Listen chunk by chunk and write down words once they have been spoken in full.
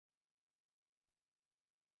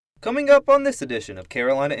Coming up on this edition of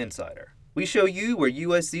Carolina Insider, we show you where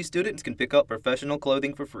USC students can pick up professional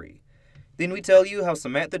clothing for free. Then we tell you how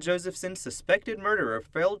Samantha Josephson's suspected murderer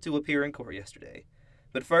failed to appear in court yesterday.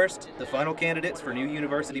 But first, the final candidates for new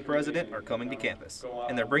university president are coming to campus,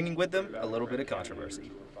 and they're bringing with them a little bit of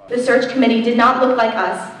controversy. The search committee did not look like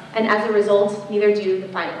us, and as a result, neither do the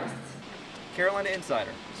finalists. Carolina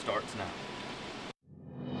Insider starts now.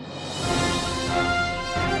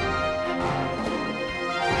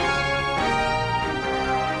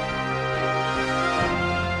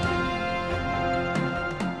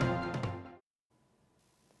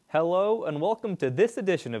 Hello and welcome to this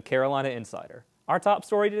edition of Carolina Insider. Our top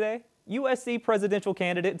story today, USC presidential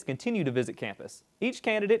candidates continue to visit campus. Each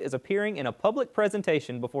candidate is appearing in a public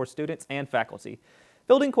presentation before students and faculty,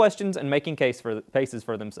 fielding questions and making cases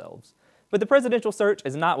for themselves. But the presidential search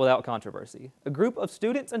is not without controversy. A group of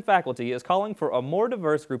students and faculty is calling for a more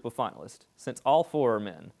diverse group of finalists, since all four are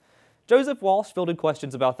men. Joseph Walsh fielded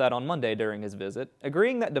questions about that on Monday during his visit,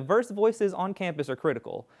 agreeing that diverse voices on campus are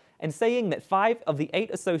critical, and saying that 5 of the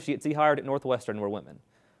 8 associates he hired at Northwestern were women.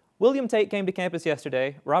 William Tate came to campus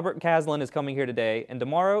yesterday, Robert Caslin is coming here today, and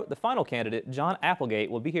tomorrow, the final candidate, John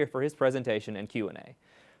Applegate, will be here for his presentation and Q&A.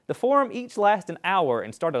 The forum each lasts an hour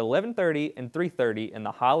and start at 11:30 and 3:30 in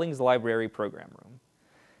the Hollings Library program room.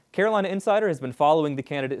 Carolina Insider has been following the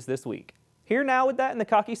candidates this week. Here now with that in the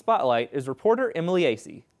cocky spotlight is reporter Emily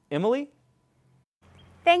Aysse. Emily?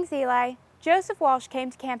 Thanks, Eli. Joseph Walsh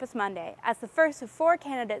came to campus Monday as the first of 4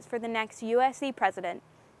 candidates for the next USC president.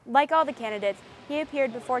 Like all the candidates, he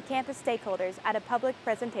appeared before campus stakeholders at a public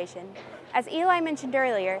presentation. As Eli mentioned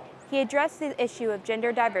earlier, he addressed the issue of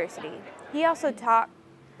gender diversity. He also talked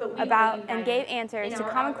about and gave answers to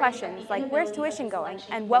common questions like where's tuition going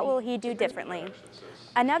and what will he do differently.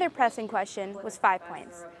 Another pressing question was 5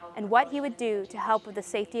 points and what he would do to help with the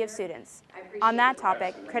safety of students. On that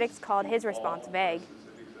topic, critics called his response vague.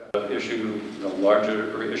 The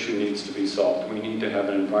larger issue needs to be solved. We need to have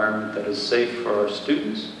an environment that is safe for our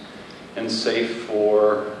students and safe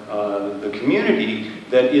for the community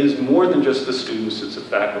that is more than just the students, it's the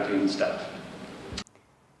faculty and staff.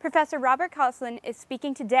 Professor Robert Caslin is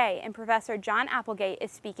speaking today and Professor John Applegate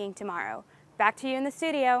is speaking tomorrow. Back to you in the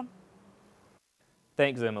studio.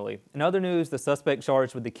 Thanks, Emily. In other news, the suspect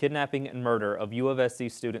charged with the kidnapping and murder of UofSC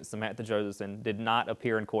student Samantha Josephson did not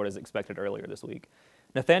appear in court as expected earlier this week.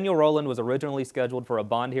 Nathaniel Rowland was originally scheduled for a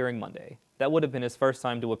bond hearing Monday. That would have been his first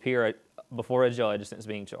time to appear before a judge since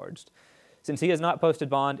being charged. Since he has not posted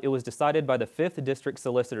bond, it was decided by the 5th District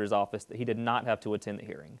Solicitor's Office that he did not have to attend the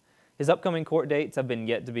hearing. His upcoming court dates have been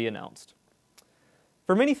yet to be announced.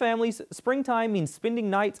 For many families, springtime means spending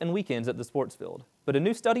nights and weekends at the sports field. But a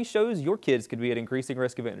new study shows your kids could be at increasing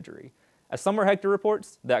risk of injury. As Summer Hector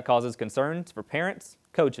reports, that causes concerns for parents,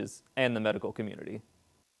 coaches, and the medical community.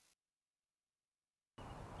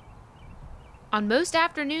 On most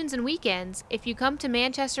afternoons and weekends, if you come to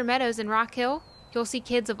Manchester Meadows in Rock Hill, you'll see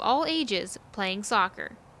kids of all ages playing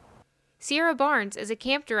soccer. Sierra Barnes is a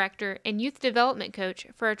camp director and youth development coach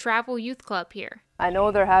for a travel youth club here. I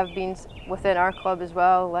know there have been within our club as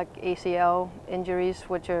well, like ACL injuries,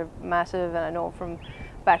 which are massive, and I know from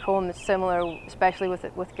back home it's similar, especially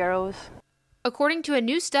with girls. According to a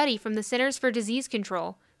new study from the Centers for Disease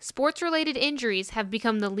Control, sports-related injuries have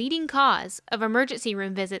become the leading cause of emergency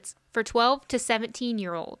room visits for 12 to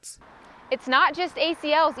 17-year-olds. It's not just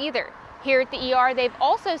ACLs either. Here at the ER, they've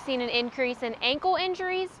also seen an increase in ankle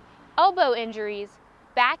injuries, elbow injuries,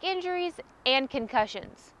 back injuries, and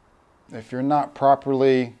concussions. If you're not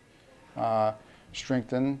properly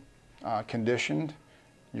strengthened, conditioned,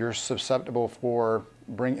 you're susceptible for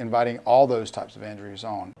inviting all those types of injuries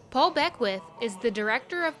on. Paul Beckwith is the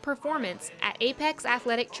Director of Performance at Apex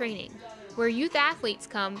Athletic Training, where youth athletes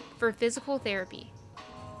come for physical therapy.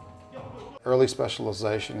 Early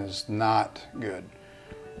specialization is not good,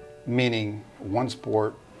 meaning one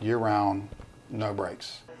sport year-round, no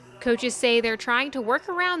breaks. Coaches say they're trying to work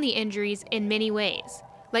around the injuries in many ways,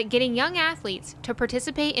 like getting young athletes to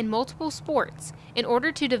participate in multiple sports in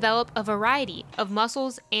order to develop a variety of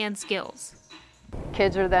muscles and skills.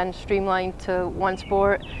 Kids are then streamlined to one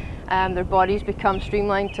sport, their bodies become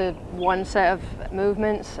streamlined to one set of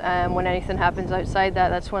movements, and when anything happens outside that,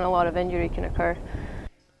 that's when a lot of injury can occur.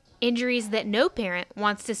 Injuries that no parent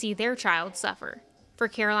wants to see their child suffer. For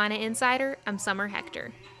Carolina Insider, I'm Summer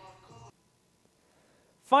Hector.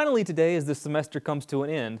 Finally today, as this semester comes to an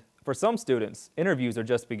end, for some students, interviews are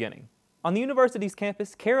just beginning. On the university's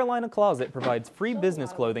campus, Carolina Closet provides free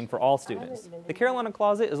business clothing for all students. The Carolina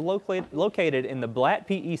Closet is located in the Blatt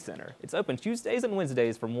PE Center. It's open Tuesdays and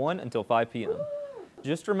Wednesdays from 1 until 5 p.m.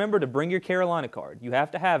 Just remember to bring your Carolina card. You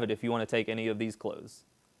have to have it if you want to take any of these clothes.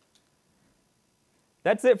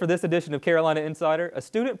 That's it for this edition of Carolina Insider, a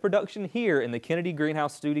student production here in the Kennedy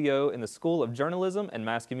Greenhouse Studio in the School of Journalism and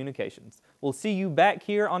Mass Communications. We'll see you back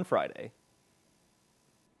here on Friday.